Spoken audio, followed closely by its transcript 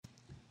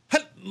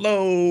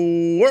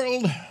Hello,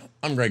 world.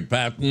 I'm Greg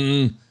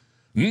Patton.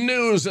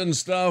 News and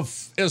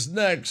stuff is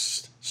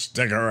next.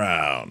 Stick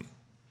around.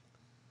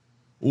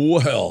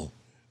 Well,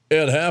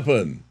 it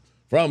happened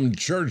from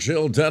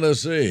Churchill,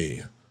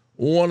 Tennessee.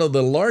 One of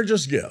the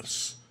largest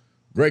gifts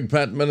Greg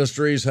Patton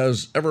Ministries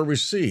has ever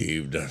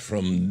received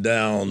from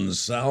down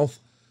south.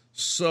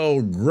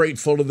 So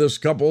grateful to this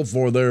couple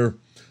for their,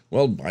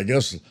 well, I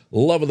guess,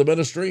 love of the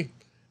ministry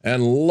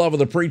and love of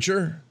the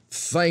preacher.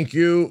 Thank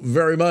you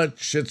very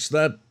much. It's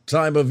that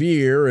time of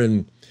year,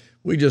 and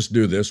we just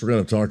do this. We're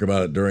going to talk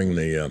about it during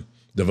the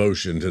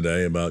devotion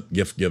today about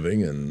gift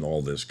giving and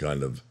all this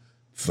kind of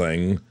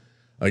thing.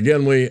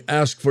 Again, we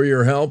ask for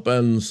your help,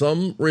 and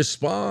some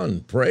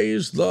respond.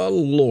 Praise the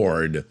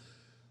Lord.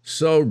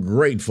 So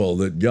grateful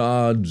that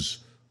God's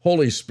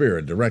Holy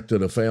Spirit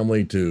directed a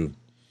family to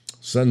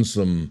send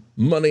some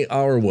money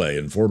our way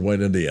in Fort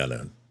Wayne,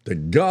 Indiana. To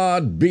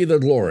God be the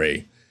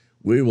glory.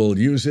 We will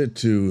use it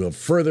to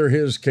further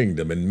his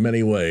kingdom in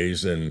many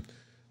ways and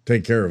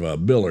take care of a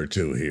bill or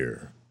two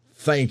here.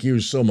 Thank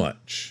you so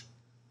much.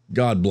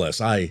 God bless.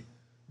 I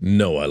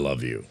know I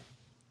love you.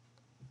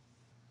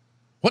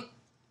 What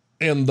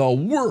in the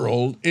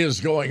world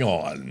is going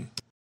on?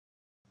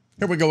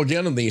 Here we go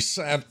again in the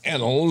sad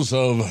annals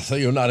of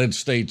the United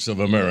States of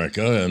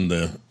America and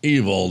the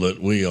evil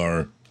that we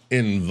are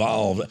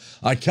involved.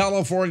 A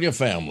California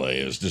family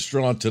is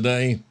distraught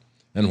today.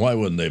 And why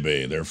wouldn't they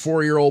be? Their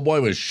 4-year-old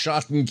boy was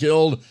shot and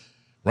killed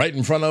right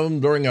in front of them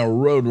during a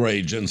road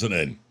rage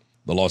incident.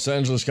 The Los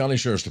Angeles County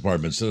Sheriff's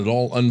Department said it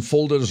all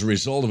unfolded as a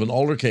result of an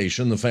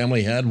altercation the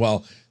family had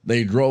while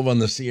they drove on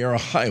the Sierra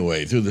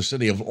Highway through the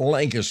city of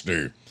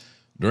Lancaster.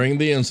 During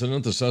the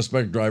incident, the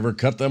suspect driver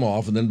cut them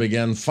off and then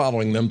began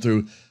following them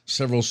through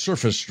several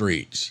surface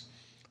streets.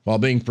 While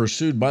being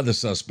pursued by the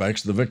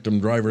suspects, the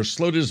victim driver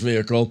slowed his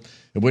vehicle,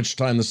 at which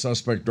time the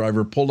suspect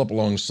driver pulled up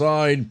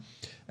alongside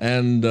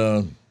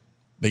and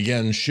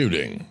began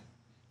shooting.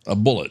 A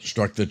bullet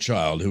struck the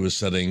child who was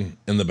sitting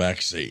in the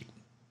back seat.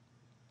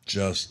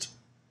 Just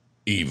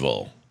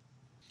evil.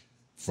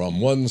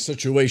 From one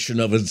situation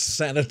of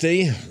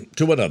insanity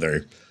to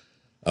another,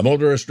 a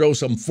motorist drove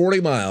some 40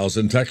 miles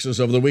in Texas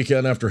over the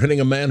weekend after hitting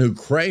a man who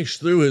crashed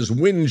through his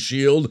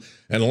windshield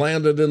and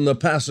landed in the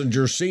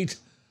passenger seat.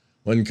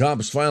 When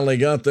cops finally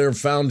got there,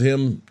 found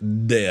him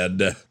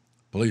dead.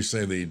 Police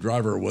say the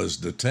driver was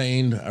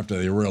detained after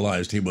they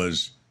realized he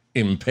was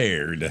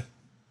impaired.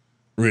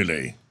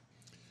 Really?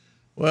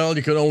 Well,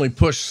 you can only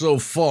push so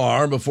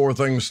far before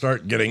things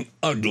start getting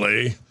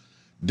ugly.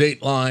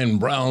 Dateline,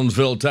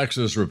 Brownsville,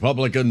 Texas.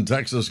 Republican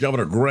Texas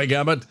Governor Greg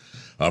Abbott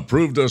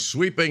approved a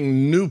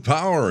sweeping new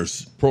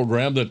powers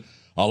program that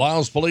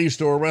allows police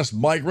to arrest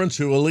migrants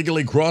who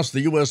illegally cross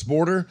the U.S.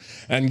 border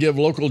and give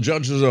local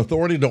judges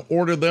authority to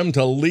order them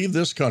to leave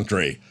this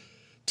country,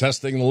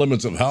 testing the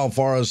limits of how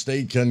far a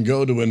state can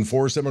go to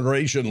enforce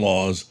immigration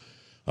laws.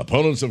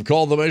 Opponents have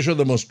called the measure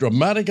the most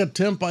dramatic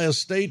attempt by a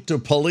state to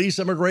police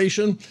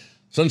immigration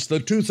since the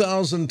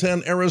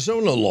 2010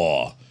 Arizona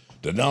law,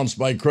 denounced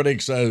by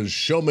critics as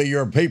 "Show Me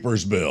Your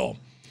Papers" bill.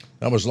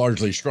 That was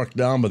largely struck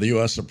down by the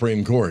U.S.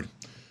 Supreme Court.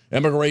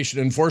 Immigration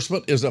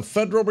enforcement is a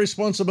federal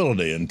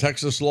responsibility, and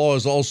Texas law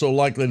is also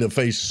likely to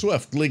face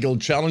swift legal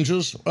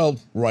challenges,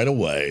 right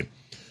away.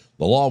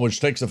 The law, which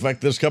takes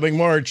effect this coming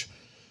March,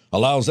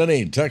 allows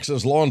any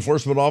Texas law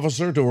enforcement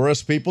officer to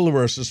arrest people who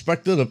are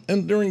suspected of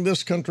entering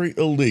this country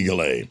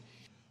illegally.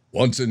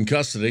 Once in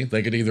custody,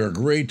 they can either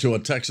agree to a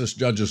Texas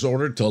judge's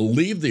order to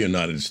leave the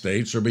United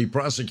States or be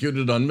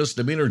prosecuted on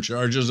misdemeanor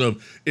charges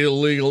of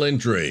illegal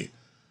entry.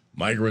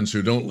 Migrants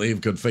who don't leave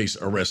could face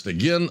arrest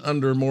again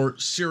under more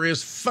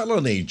serious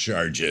felony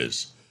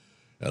charges.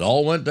 It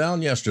all went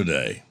down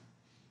yesterday.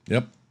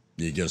 Yep,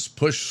 you just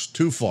push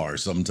too far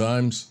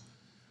sometimes.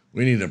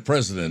 We need a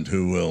president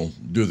who will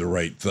do the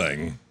right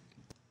thing.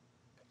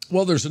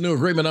 Well, there's a new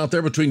agreement out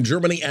there between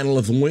Germany and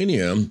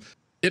Lithuania.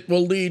 It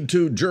will lead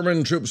to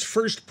German troops'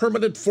 first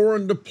permanent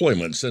foreign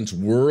deployment since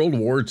World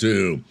War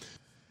II.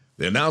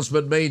 The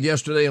announcement made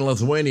yesterday in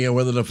Lithuania,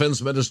 where the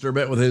defense minister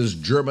met with his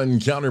German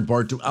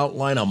counterpart to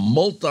outline a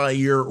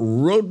multi-year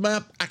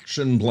roadmap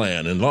action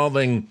plan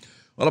involving,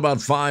 about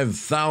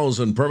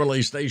 5,000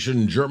 permanently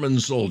stationed German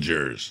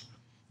soldiers.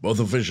 Both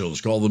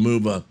officials call the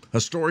move a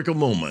historical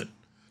moment,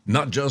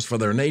 not just for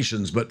their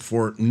nations, but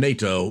for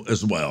NATO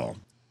as well.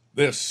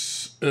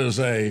 This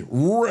is a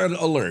red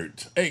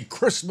alert, a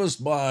Christmas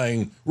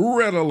buying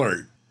red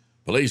alert.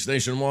 Police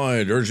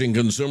nationwide urging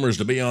consumers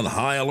to be on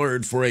high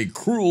alert for a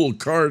cruel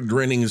card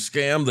draining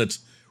scam that's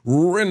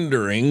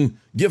rendering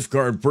gift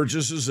card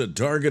purchases at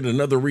Target and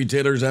other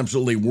retailers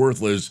absolutely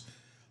worthless.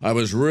 I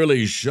was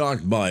really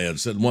shocked by it,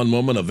 said one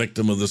woman, a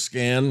victim of the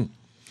scam.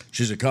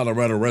 She's a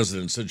Colorado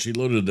resident, said she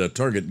loaded a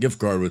Target gift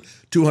card with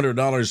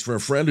 $200 for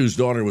a friend whose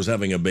daughter was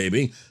having a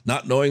baby,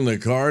 not knowing the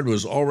card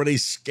was already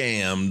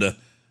scammed.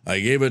 I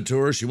gave it to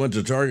her. She went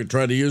to Target,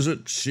 tried to use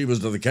it. She was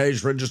to the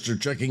cash register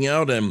checking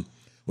out and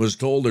was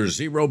told there's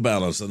zero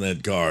balance on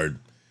that card.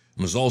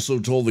 And was also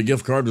told the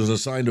gift card was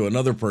assigned to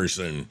another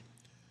person.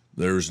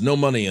 There's no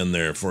money in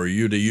there for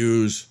you to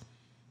use.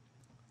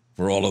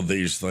 for all of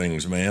these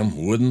things,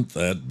 ma'am. Wouldn't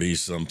that be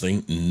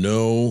something?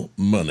 No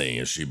money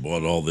as she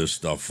bought all this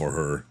stuff for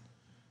her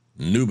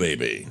new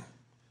baby.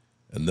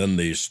 And then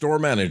the store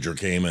manager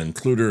came and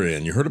clued her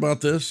in. You heard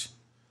about this?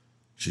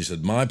 She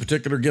said, my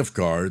particular gift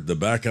card, the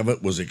back of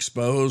it was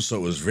exposed, so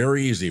it was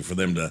very easy for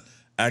them to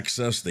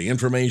access the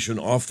information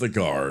off the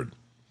card.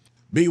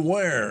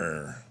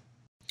 Beware.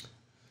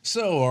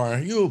 So, are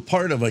you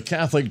part of a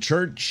Catholic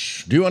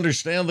church? Do you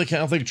understand the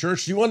Catholic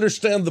Church? Do you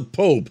understand the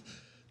Pope?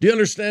 Do you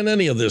understand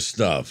any of this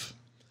stuff?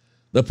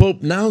 The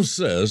Pope now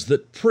says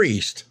that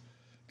priests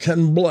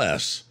can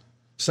bless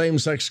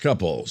same-sex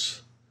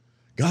couples.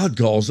 God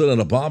calls it an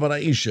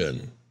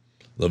abomination.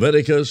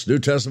 Leviticus, New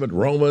Testament,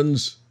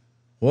 Romans.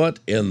 What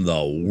in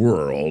the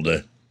world?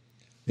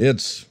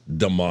 It's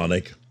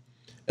demonic.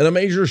 In a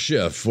major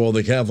shift for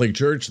the Catholic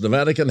Church, the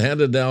Vatican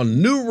handed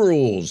down new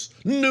rules.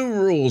 New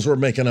rules we're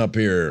making up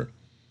here.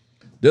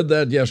 Did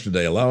that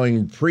yesterday,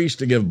 allowing priests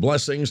to give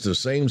blessings to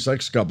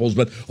same-sex couples,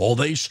 but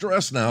they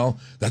stress now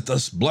that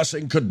this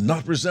blessing could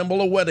not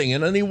resemble a wedding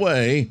in any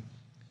way.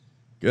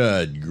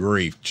 Good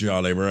grief,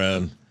 Charlie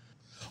Brown.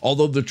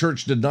 Although the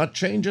church did not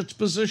change its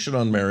position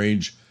on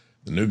marriage,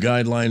 the new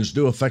guidelines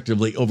do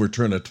effectively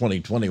overturn a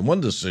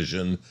 2021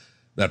 decision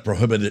that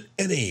prohibited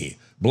any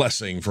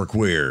blessing for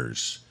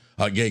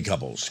gay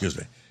couples,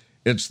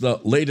 It's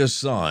the latest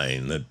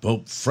sign that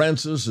Pope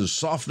Francis is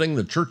softening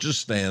the church's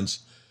stance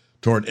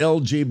toward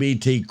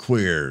LGBT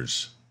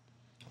queers,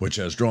 which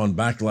has drawn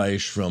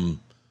backlash from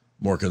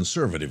more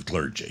conservative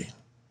clergy.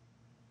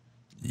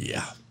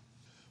 Yeah.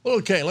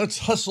 Okay, let's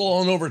hustle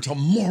on over to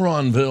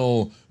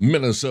Moronville,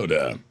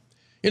 Minnesota.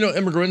 You know,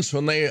 immigrants,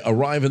 when they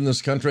arrive in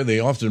this country, they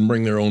often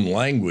bring their own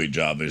language,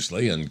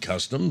 obviously, and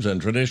customs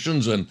and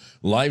traditions and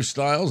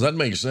lifestyles. That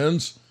makes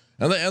sense.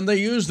 And they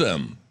use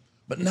them.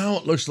 But now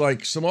it looks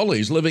like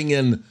Somalis living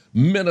in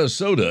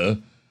Minnesota,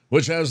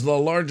 which has the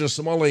largest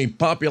Somali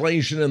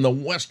population in the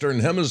Western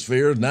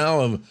Hemisphere,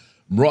 now have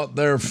brought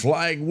their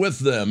flag with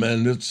them,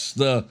 and it's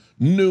the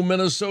new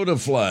Minnesota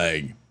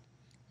flag.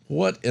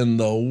 What in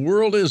the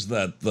world is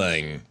that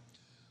thing?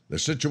 The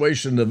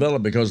situation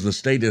developed because the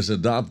state is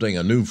adopting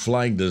a new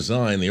flag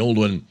design. The old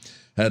one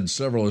had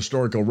several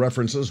historical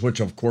references, which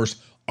of course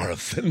are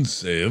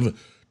offensive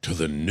to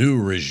the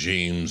new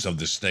regimes of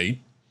the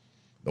state.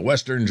 The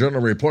Western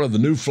Journal reported the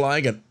new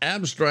flag, an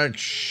abstract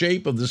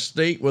shape of the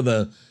state with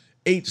a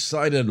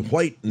 8-sided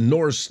white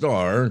North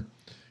Star,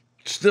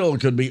 still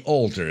could be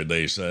altered,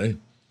 they say.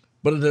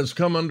 But it has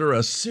come under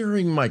a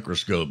searing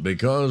microscope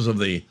because of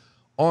the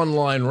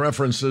online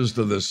references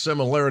to the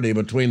similarity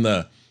between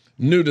the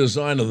new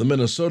design of the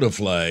Minnesota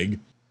flag,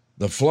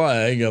 the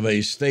flag of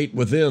a state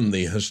within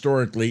the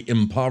historically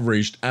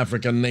impoverished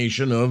African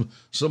nation of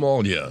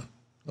Somalia.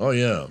 Oh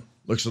yeah,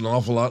 looks an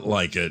awful lot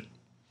like it.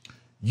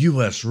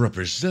 U.S.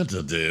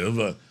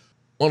 Representative,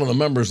 one of the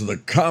members of the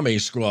Commie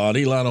Squad,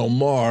 Ilhan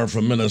Omar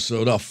from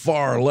Minnesota, a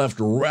far-left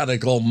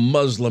radical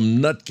Muslim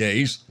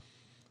nutcase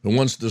who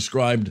once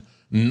described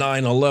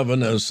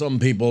 9/11 as some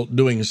people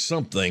doing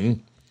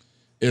something,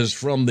 is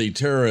from the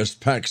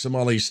terrorist-packed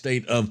Somali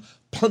state of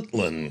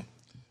Puntland,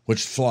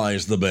 which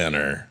flies the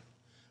banner.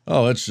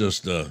 Oh, it's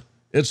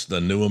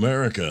the new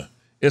America.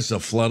 It's a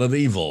flood of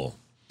evil.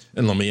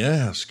 And let me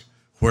ask,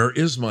 where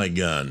is my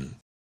gun?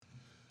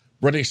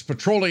 British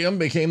Petroleum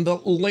became the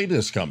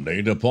latest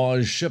company to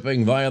pause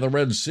shipping via the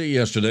Red Sea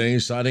yesterday,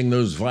 citing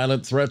those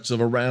violent threats of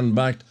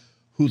Iran-backed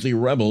Houthi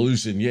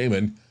rebels in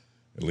Yemen.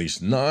 At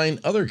least 9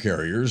 other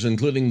carriers,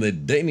 including the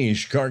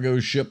Danish cargo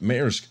ship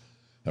Maersk,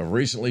 have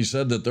recently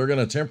said that they're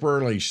going to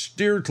temporarily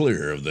steer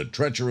clear of the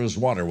treacherous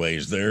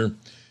waterways there.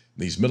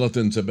 These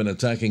militants have been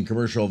attacking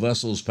commercial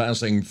vessels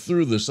passing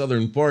through the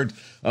southern part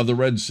of the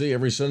Red Sea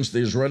ever since the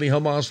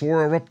Israeli-Hamas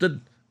war erupted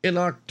in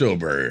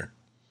October.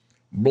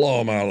 Blow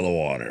them out of the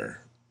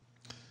water.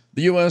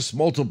 The U.S.,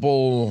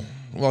 multiple,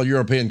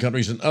 European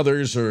countries and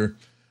others are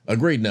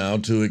agreed now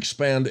to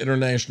expand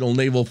international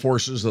naval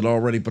forces that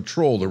already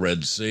patrol the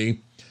Red Sea.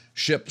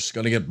 Ships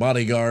going to get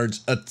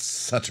bodyguards,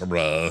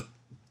 etc.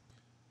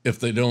 If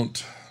they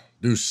don't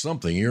do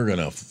something, you're going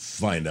to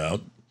find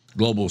out.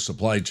 Global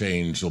supply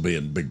chains will be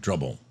in big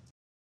trouble.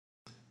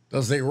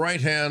 Does the right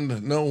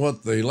hand know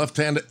what the left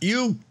hand...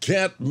 You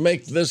can't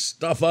make this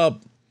stuff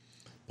up.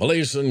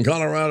 Police in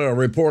Colorado are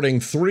reporting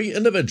 3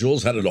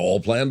 individuals had it all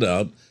planned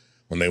out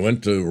when they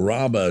went to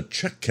rob a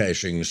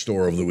check-cashing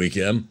store over the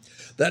weekend.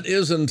 That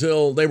is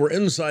until they were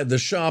inside the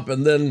shop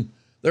and then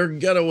their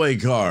getaway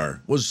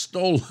car was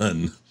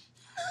stolen.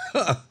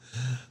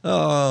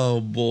 Oh,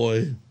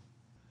 boy.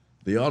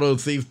 The auto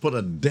thief put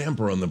a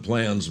damper on the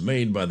plans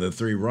made by the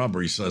 3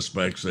 robbery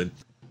suspects.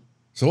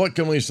 So what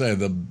can we say?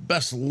 The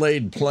best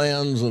laid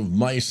plans of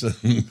mice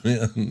and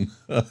men.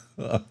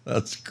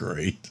 That's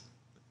great.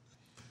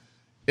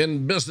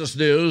 In business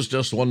news,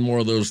 just one more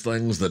of those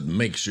things that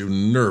makes you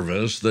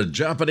nervous. The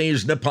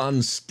Japanese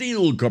Nippon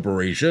Steel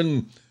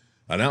Corporation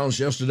announced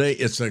yesterday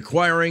it's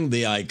acquiring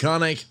the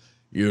iconic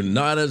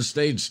United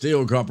States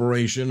Steel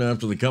Corporation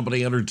after the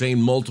company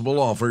entertained multiple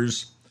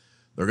offers.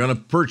 They're going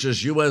to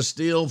purchase U.S.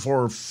 Steel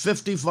for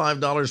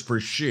 $55 per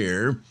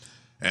share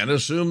and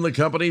assume the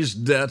company's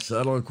debt.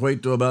 That'll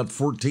equate to about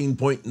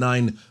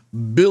 $14.9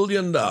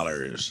 billion,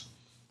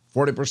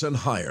 40%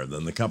 higher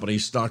than the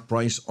company's stock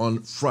price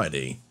on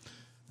Friday,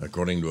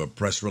 according to a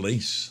press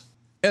release.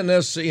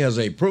 NSC has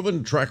a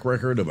proven track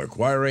record of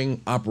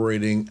acquiring,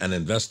 operating, and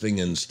investing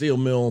in steel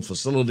mill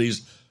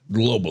facilities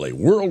globally,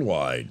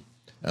 worldwide,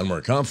 and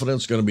we're confident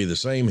it's going to be the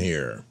same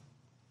here.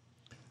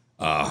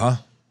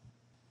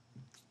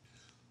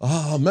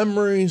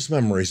 Memories.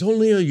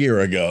 Only a year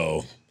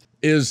ago.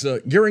 Is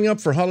gearing up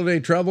for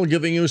holiday travel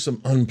giving you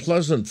some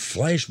unpleasant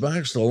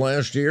flashbacks to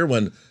last year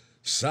when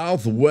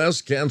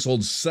Southwest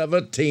canceled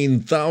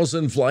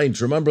 17,000 flights?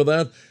 Remember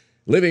that?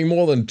 Leaving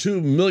more than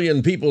 2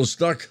 million people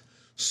stuck,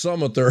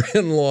 some at their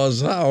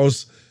in-laws'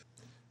 house.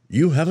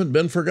 You haven't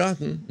been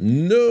forgotten.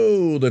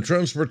 No, the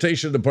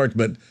Transportation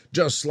Department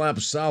just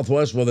slapped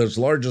Southwest with its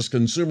largest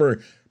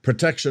consumer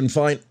protection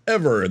fine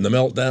ever in the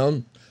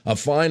meltdown, a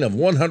fine of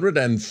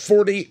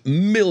 $140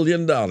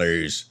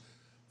 million.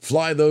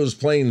 Fly those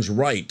planes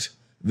right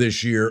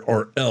this year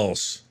or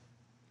else.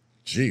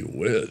 Gee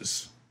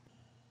whiz.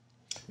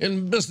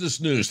 In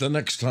business news, the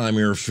next time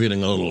you're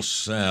feeling a little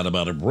sad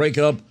about a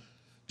breakup,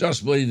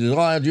 just be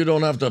glad you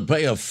don't have to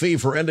pay a fee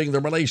for ending the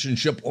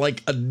relationship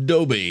like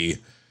Adobe.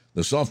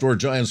 The software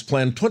giant's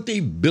planned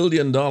 $20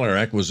 billion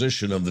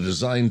acquisition of the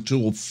design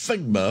tool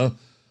Figma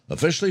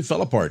officially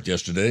fell apart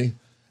yesterday,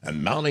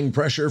 and mounting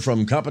pressure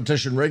from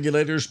competition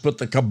regulators put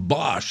the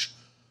kibosh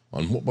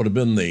on what would have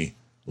been the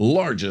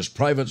largest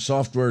private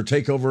software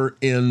takeover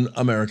in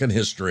American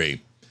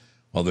history.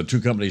 While the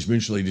two companies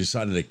mutually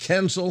decided to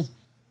cancel,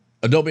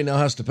 Adobe now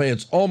has to pay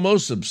its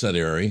almost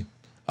subsidiary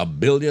a $1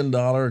 billion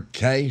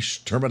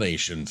cash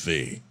termination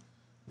fee.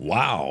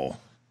 Wow.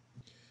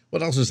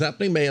 What else is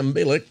happening? Mayim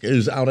Bialik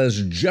is out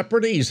as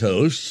Jeopardy's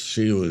host.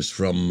 She was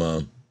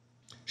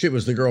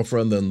the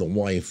girlfriend and the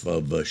wife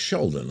of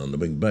Sheldon on The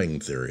Big Bang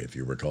Theory, if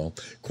you recall.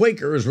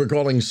 Quaker is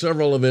recalling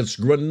several of its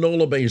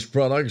granola-based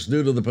products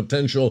due to the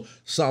potential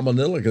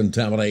salmonella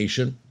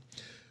contamination.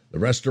 The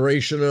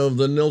restoration of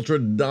the Notre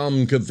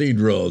Dame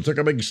Cathedral took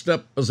a big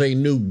step as a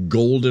new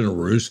golden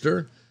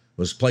rooster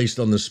was placed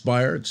on the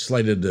spire. It's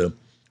slated to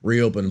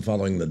reopen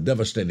following the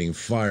devastating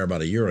fire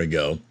about a year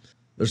ago.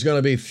 There's going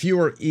to be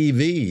fewer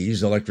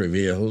EVs, electric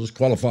vehicles,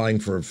 qualifying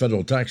for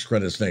federal tax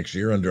credits next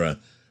year under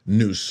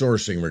new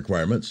sourcing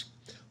requirements.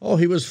 Oh,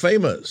 he was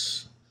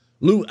famous.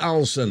 Lou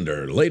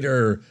Alcindor,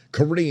 later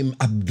Kareem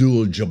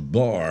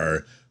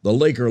Abdul-Jabbar, the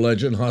Laker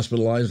legend,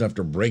 hospitalized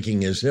after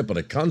breaking his hip at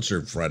a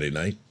concert Friday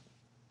night.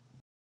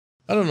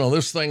 I don't know,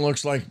 this thing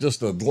looks like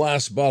just a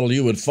glass bottle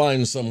you would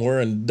find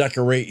somewhere and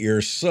decorate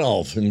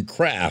yourself in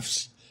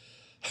crafts.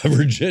 A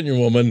Virginia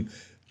woman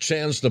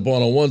chanced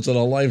upon a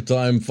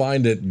once-in-a-lifetime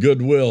find at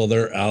Goodwill,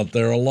 they're out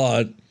there a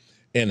lot,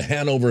 in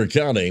Hanover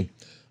County,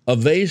 a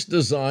vase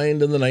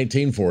designed in the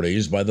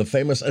 1940s by the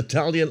famous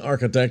Italian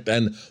architect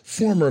and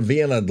former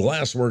Vienna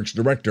Glassworks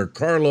director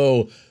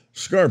Carlo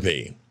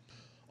Scarpi.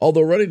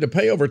 Although ready to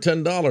pay over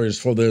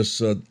 $10 for this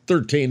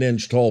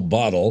 13-inch tall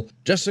bottle,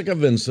 Jessica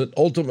Vincent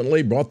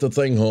ultimately brought the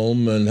thing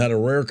home and had a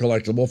rare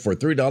collectible for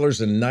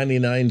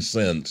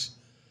 $3.99.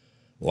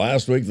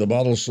 Last week, the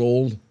bottle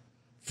sold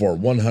for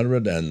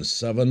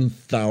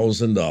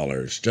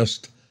 $107,000.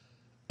 Just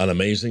an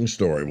amazing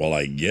story. Well,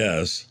 I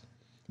guess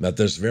that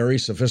this very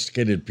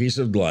sophisticated piece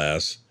of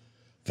glass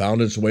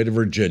found its way to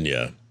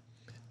Virginia.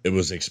 It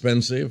was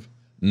expensive,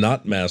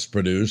 not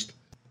mass-produced,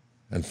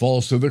 and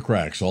falls through the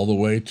cracks all the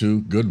way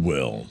to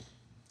Goodwill.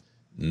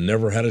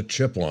 Never had a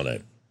chip on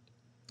it.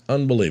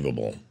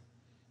 Unbelievable.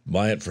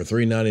 Buy it for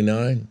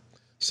 $3.99,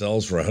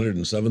 sells for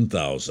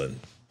 $107,000.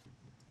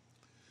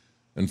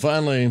 And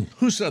finally,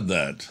 who said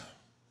that?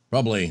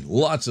 Probably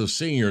lots of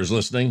seniors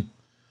listening.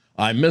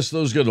 I miss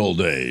those good old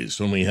days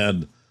when we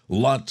had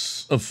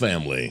lots of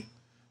family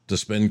to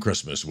spend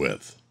Christmas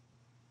with.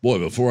 Boy,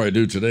 before I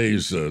do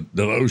today's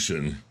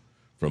devotion,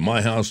 from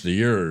my house to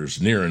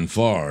yours, near and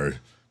far,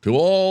 to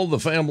all the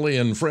family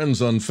and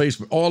friends on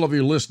Facebook, all of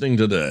you listening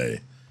today,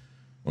 I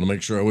want to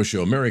make sure I wish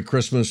you a Merry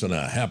Christmas and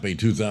a happy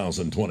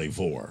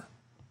 2024.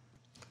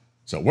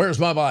 So where's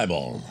my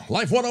Bible?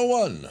 Life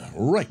 101,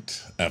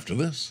 right after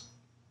this.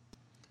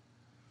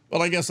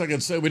 Well, I guess I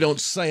could say we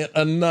don't say it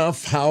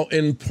enough how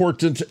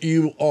important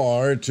you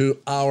are to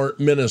our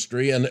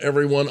ministry, and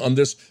everyone on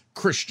this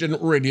Christian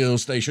radio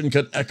station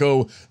can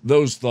echo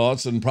those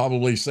thoughts and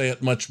probably say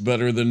it much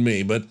better than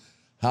me, but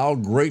how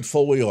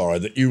grateful we are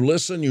that you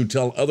listen, you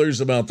tell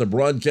others about the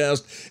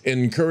broadcast,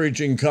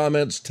 encouraging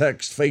comments,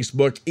 text,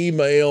 Facebook,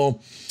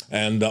 email,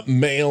 and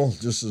mail,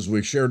 just as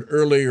we shared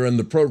earlier in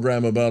the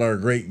program about our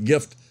great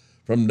gift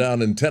from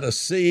down in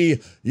Tennessee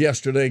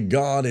yesterday.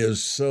 God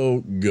is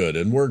so good,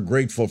 and we're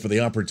grateful for the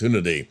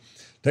opportunity.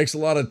 Takes a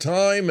lot of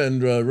time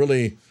and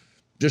really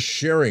just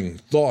sharing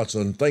thoughts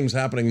on things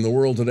happening in the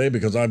world today,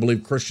 because I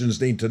believe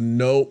Christians need to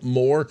know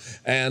more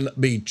and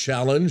be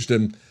challenged.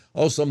 And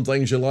some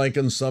things you like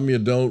and some you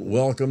don't.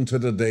 Welcome to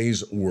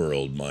today's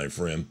world, my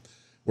friend.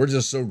 We're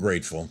just so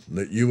grateful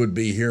that you would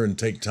be here and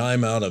take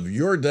time out of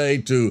your day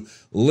to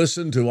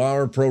listen to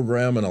our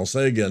program. And I'll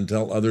say again,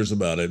 tell others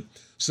about it.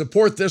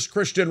 Support this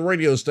Christian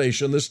radio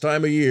station this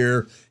time of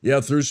year. Yeah,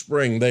 through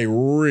spring. They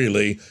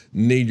really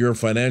need your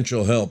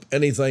financial help.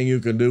 Anything you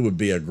can do would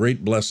be a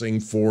great blessing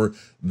for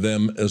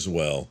them as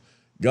well.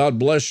 God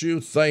bless you.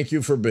 Thank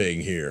you for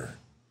being here.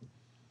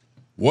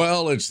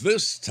 Well, it's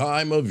this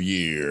time of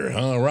year,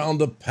 around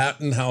the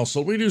Patton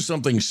household. We do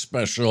something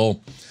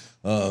special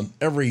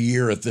every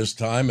year at this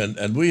time,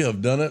 and we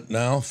have done it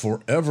now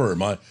forever.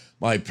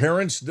 My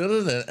parents did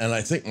it, and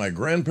I think my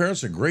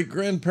grandparents and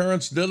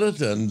great-grandparents did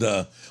it,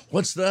 and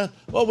what's that?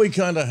 Well, we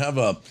kind of have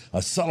a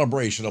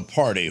celebration, a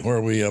party,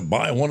 where we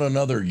buy one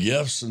another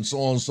gifts and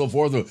so on and so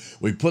forth.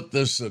 We put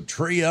this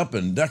tree up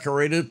and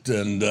decorate it,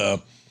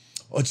 and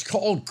it's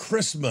called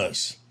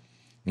Christmas.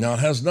 Now, it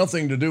has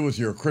nothing to do with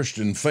your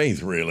Christian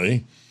faith,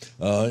 really.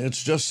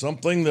 It's just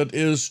something that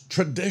is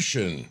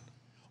tradition.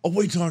 Oh,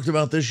 we talked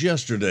about this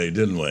yesterday,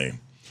 didn't we?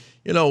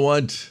 You know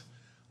what?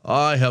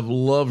 I have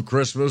loved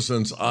Christmas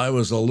since I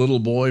was a little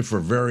boy for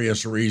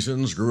various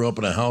reasons. Grew up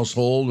in a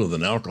household with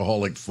an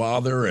alcoholic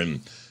father,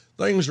 and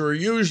things were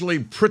usually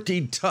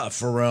pretty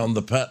tough around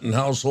the Patton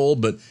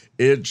household, but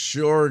it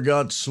sure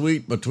got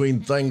sweet between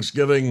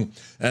Thanksgiving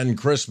and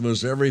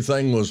Christmas.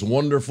 Everything was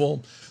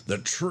wonderful. The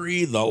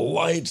tree, the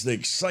lights, the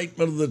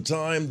excitement of the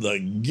time, the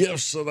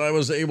gifts that I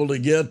was able to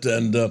get,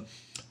 and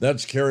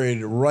that's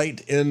carried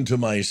right into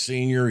my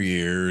senior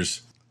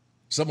years.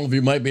 Some of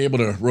you might be able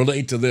to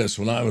relate to this.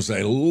 When I was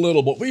a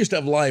little boy, we used to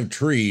have live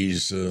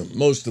trees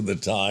most of the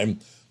time.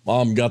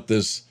 Mom got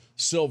this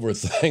silver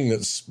thing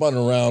that spun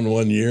around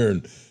one year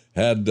and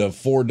had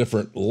 4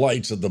 different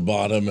lights at the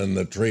bottom, and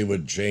the tree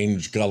would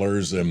change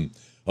colors, and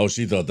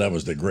she thought that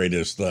was the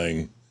greatest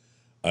thing.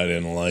 I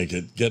didn't like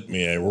it. Get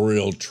me a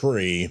real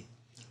tree.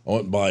 I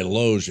went by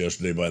Lowe's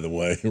yesterday, by the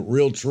way.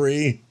 Real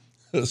tree,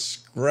 a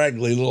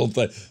scraggly little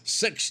thing,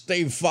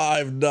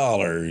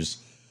 $65.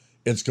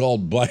 It's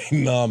called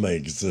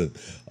Binomics.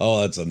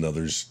 That's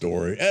another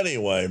story.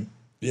 Anyway,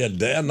 yeah,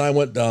 Dad and I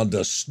went down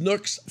to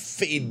Snook's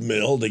Feed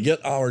Mill to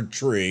get our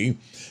tree,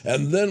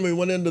 and then we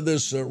went into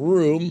this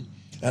room,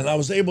 and I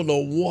was able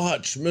to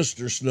watch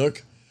Mr.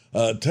 Snook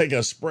take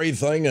a spray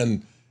thing,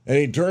 and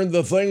he turned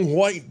the thing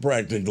white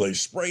practically,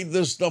 sprayed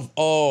this stuff.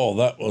 Oh,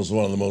 that was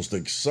one of the most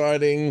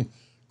exciting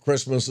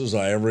Christmases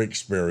I ever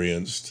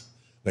experienced.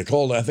 I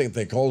think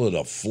they called it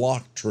a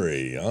flock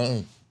tree,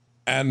 huh?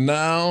 And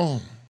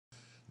now,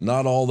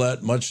 not all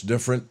that much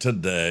different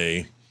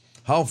today.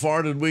 How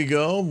far did we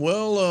go?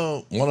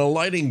 Well, won a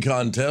lighting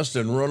contest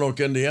in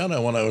Roanoke,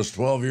 Indiana when I was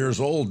 12 years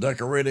old,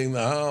 decorating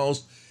the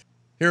house.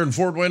 Here in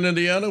Fort Wayne,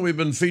 Indiana, we've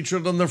been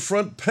featured on the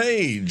front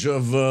page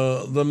of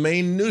the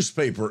main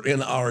newspaper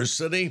in our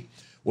city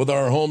with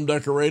our home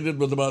decorated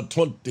with about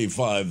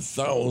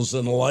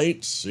 25,000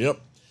 lights. Yep.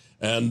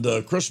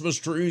 And Christmas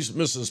trees.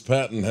 Mrs.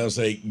 Patton has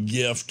a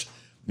gift.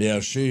 Yeah,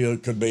 she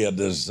could be a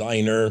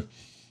designer.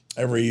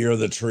 Every year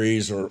the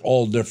trees are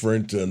all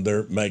different and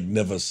they're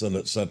magnificent,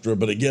 etc.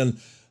 But again,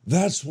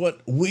 that's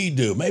what we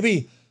do.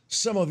 Maybe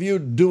some of you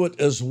do it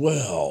as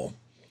well.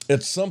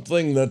 It's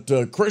something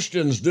that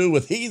Christians do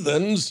with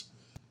heathens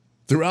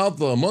throughout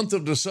the month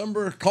of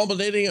December,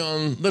 culminating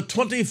on the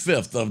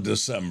 25th of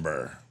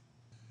December.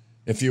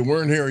 If you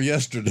weren't here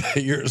yesterday,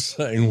 you're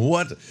saying,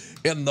 what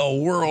in the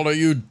world are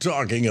you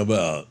talking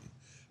about?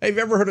 Hey, have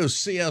you ever heard of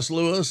C.S.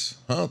 Lewis?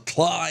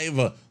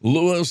 Clive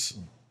Lewis?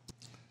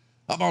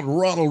 How about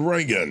Ronald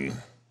Reagan?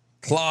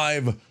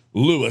 Clive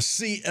Lewis.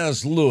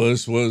 C.S.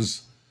 Lewis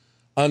was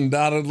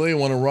undoubtedly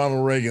one of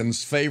Ronald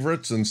Reagan's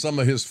favorites, and some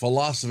of his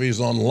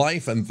philosophies on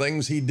life and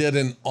things he did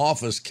in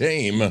office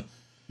came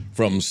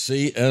from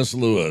C.S.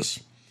 Lewis.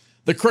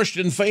 The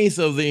Christian faith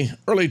of the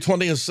early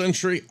 20th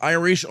century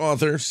Irish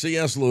author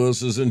C.S.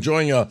 Lewis is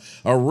enjoying a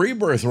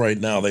rebirth right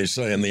now, they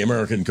say, in the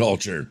American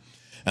culture.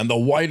 And the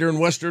wider and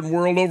Western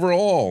world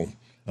overall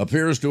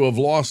appears to have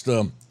lost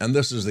and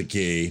this is the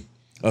key,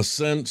 a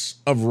sense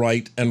of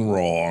right and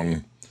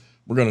wrong.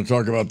 We're going to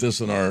talk about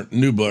this in our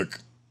new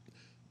book,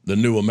 The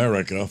New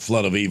America,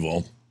 Flood of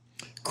Evil.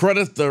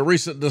 Credit the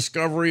recent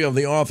discovery of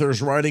the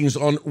author's writings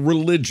on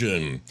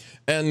religion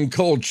and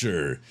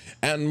culture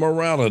and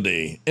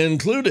morality,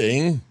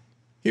 including,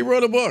 he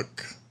wrote a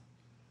book,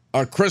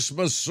 A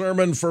Christmas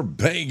Sermon for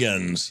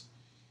Pagans.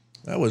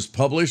 That was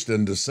published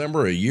in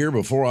December, a year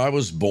before I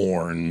was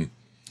born.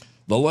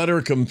 The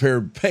letter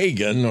compared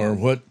pagan, or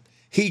what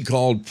he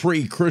called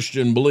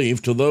pre-Christian belief,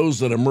 to those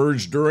that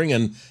emerged during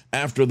and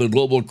after the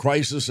global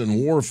crisis and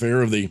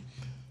warfare of the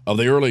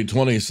early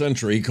 20th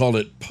century. He called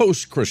it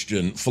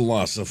post-Christian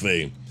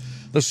philosophy.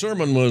 The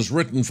sermon was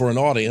written for an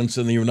audience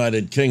in the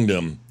United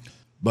Kingdom,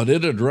 but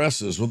it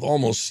addresses with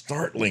almost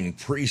startling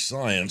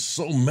prescience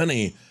so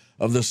many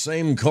of the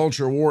same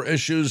culture war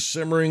issues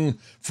simmering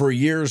for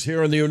years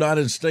here in the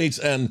United States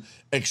and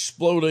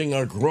exploding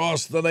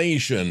across the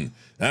nation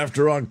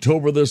after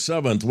October the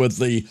 7th with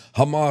the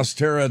Hamas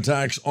terror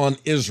attacks on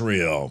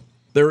Israel.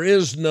 There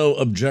is no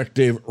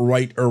objective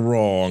right or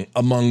wrong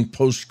among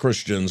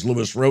post-Christians,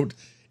 Lewis wrote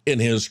in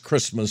his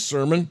Christmas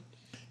sermon.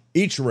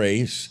 Each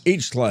race,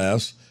 each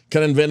class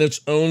can invent its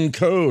own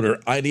code or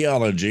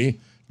ideology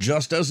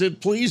just as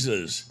it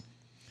pleases.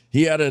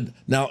 He added,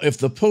 "Now, if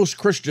the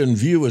post-Christian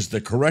view is the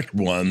correct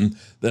one,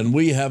 then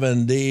we have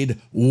indeed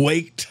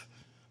waked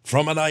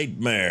from a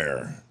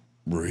nightmare."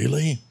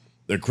 Really?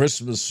 The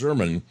Christmas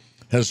sermon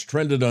has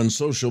trended on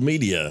social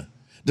media.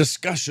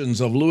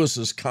 Discussions of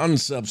Lewis's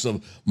concepts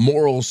of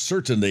moral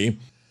certainty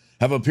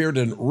have appeared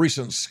in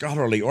recent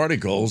scholarly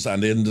articles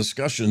and in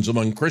discussions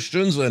among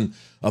Christians and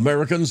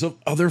Americans of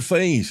other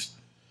faiths.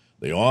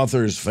 The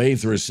author's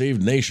faith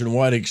received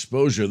nationwide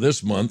exposure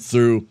this month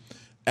through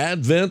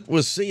Advent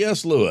with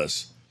C.S.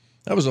 Lewis.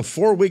 That was a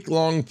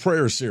 4-week-long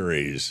prayer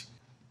series.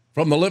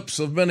 From the lips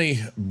of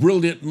many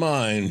brilliant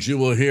minds, you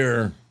will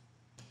hear,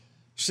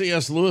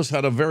 C.S. Lewis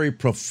had a very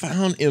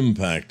profound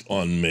impact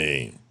on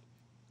me,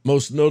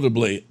 most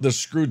notably the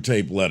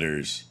Screwtape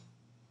Letters.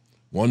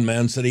 One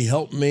man said he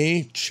helped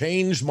me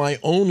change my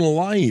own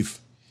life.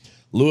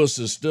 Lewis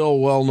is still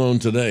well known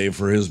today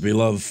for his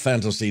beloved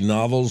fantasy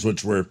novels,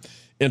 which were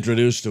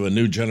introduced to a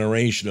new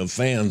generation of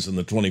fans in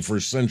the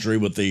 21st century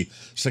with the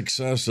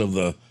success of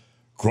the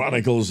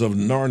Chronicles of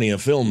Narnia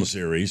film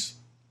series.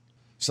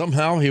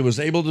 Somehow he was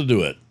able to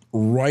do it,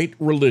 write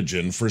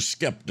religion for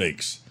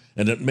skeptics,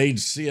 and it made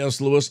C.S.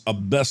 Lewis a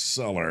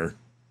bestseller.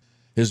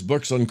 His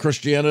books on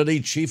Christianity,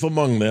 chief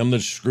among them the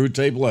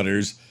Screwtape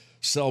Letters,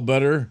 sell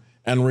better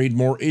and read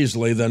more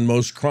easily than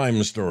most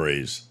crime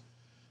stories.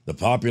 The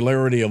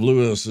popularity of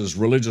Lewis's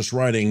religious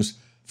writings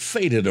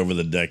faded over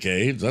the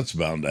decades. That's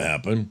bound to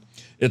happen.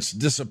 Its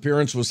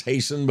disappearance was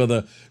hastened by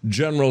the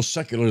general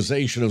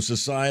secularization of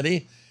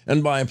society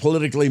and by a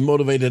politically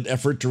motivated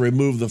effort to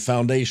remove the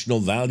foundational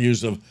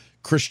values of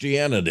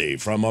Christianity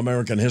from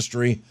American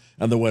history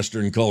and the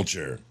Western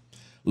culture.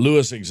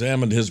 Lewis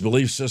examined his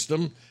belief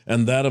system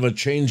and that of a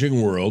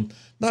changing world,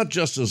 not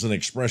just as an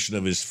expression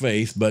of his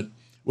faith, but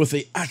with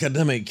the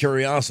academic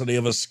curiosity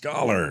of a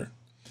scholar.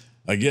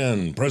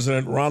 Again,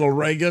 President Ronald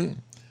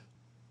Reagan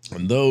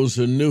and those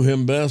who knew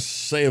him best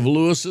say of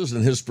Lewis's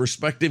and his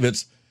perspective,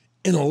 it's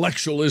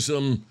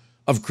intellectualism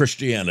of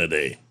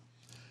Christianity.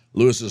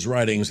 Lewis's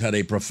writings had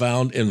a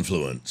profound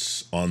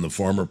influence on the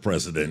former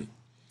president.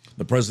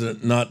 The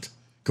president not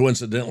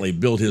coincidentally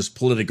built his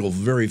political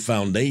very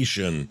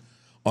foundation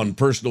on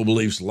personal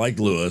beliefs like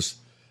Lewis,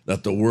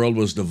 that the world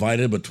was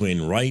divided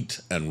between right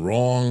and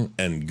wrong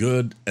and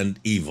good and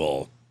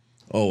evil.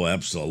 Oh,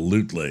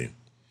 absolutely.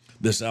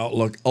 This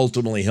outlook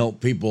ultimately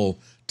helped people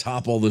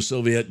topple the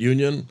Soviet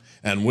Union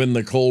and win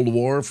the Cold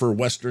War for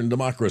Western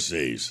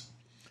democracies.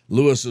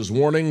 Lewis's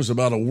warnings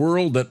about a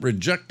world that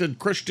rejected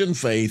Christian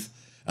faith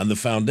and the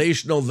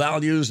foundational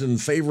values in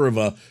favor of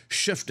a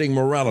shifting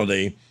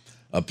morality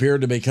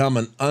appeared to become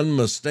an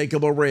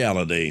unmistakable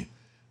reality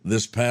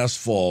this past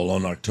fall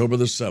on October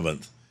the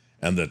 7th,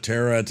 and the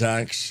terror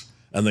attacks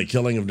and the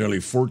killing of nearly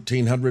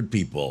 1,400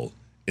 people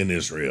in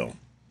Israel.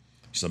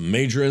 Some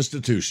major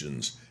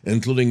institutions,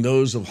 including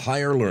those of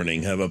higher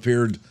learning, have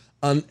appeared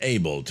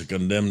unable to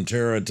condemn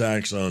terror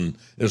attacks on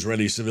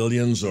Israeli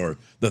civilians or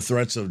the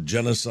threats of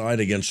genocide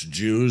against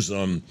Jews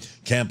on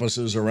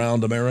campuses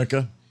around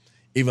America,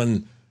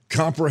 even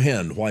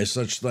comprehend why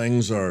such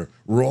things are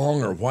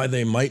wrong or why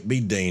they might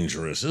be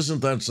dangerous.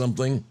 Isn't that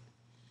something?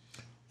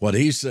 What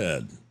he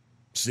said,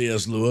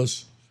 C.S.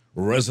 Lewis,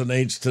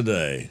 resonates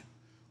today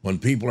when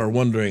people are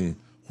wondering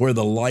where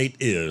the light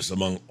is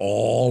among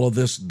all of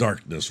this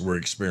darkness we're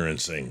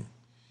experiencing.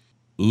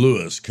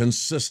 Lewis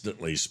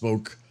consistently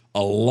spoke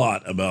a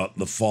lot about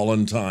the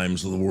fallen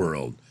times of the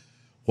world.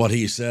 What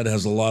he said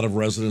has a lot of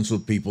resonance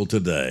with people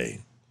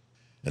today,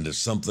 and it's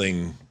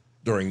something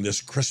during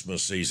this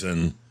Christmas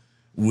season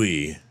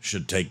we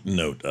should take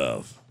note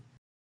of.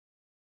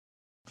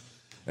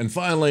 And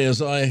finally,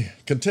 as I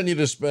continue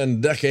to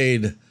spend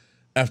decade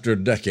after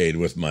decade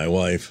with my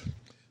wife,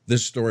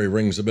 this story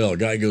rings a bell. A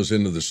guy goes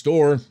into the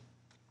store.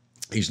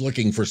 He's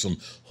looking for some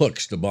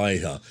hooks to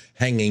buy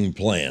hanging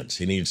plants.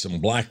 He needs some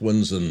black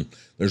ones, and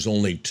there's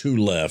only 2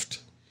 left.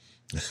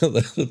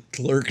 The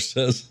clerk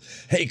says,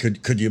 "Hey,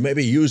 could you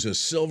maybe use a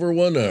silver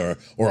one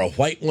or a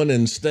white one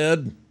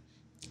instead?"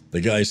 The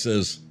guy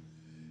says,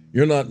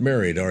 "You're not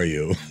married, are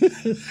you?"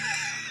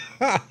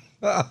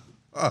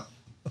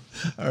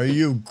 Are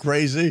you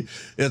crazy?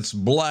 It's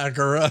black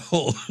or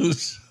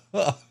else.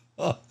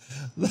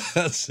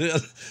 That's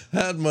it.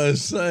 Had my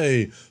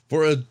say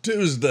for a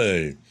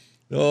Tuesday.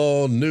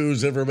 Oh,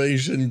 news,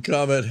 information,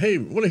 comment. Hey,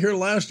 want to hear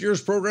last year's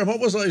program?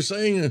 What was I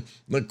saying?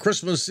 The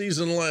Christmas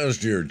season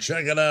last year.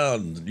 Check it out.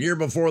 The year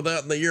before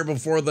that and the year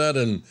before that,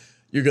 and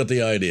you got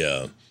the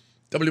idea.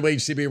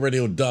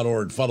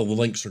 WHCBradio.org. Follow the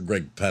links for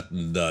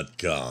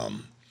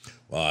GregPatton.com.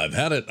 Well, I've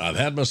had it. I've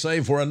had my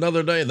say for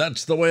another day.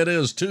 That's the way it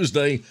is.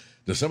 Tuesday,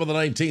 December the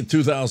 19th,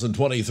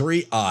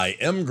 2023. I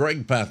am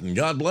Greg Patton.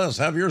 God bless.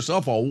 Have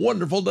yourself a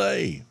wonderful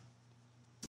day.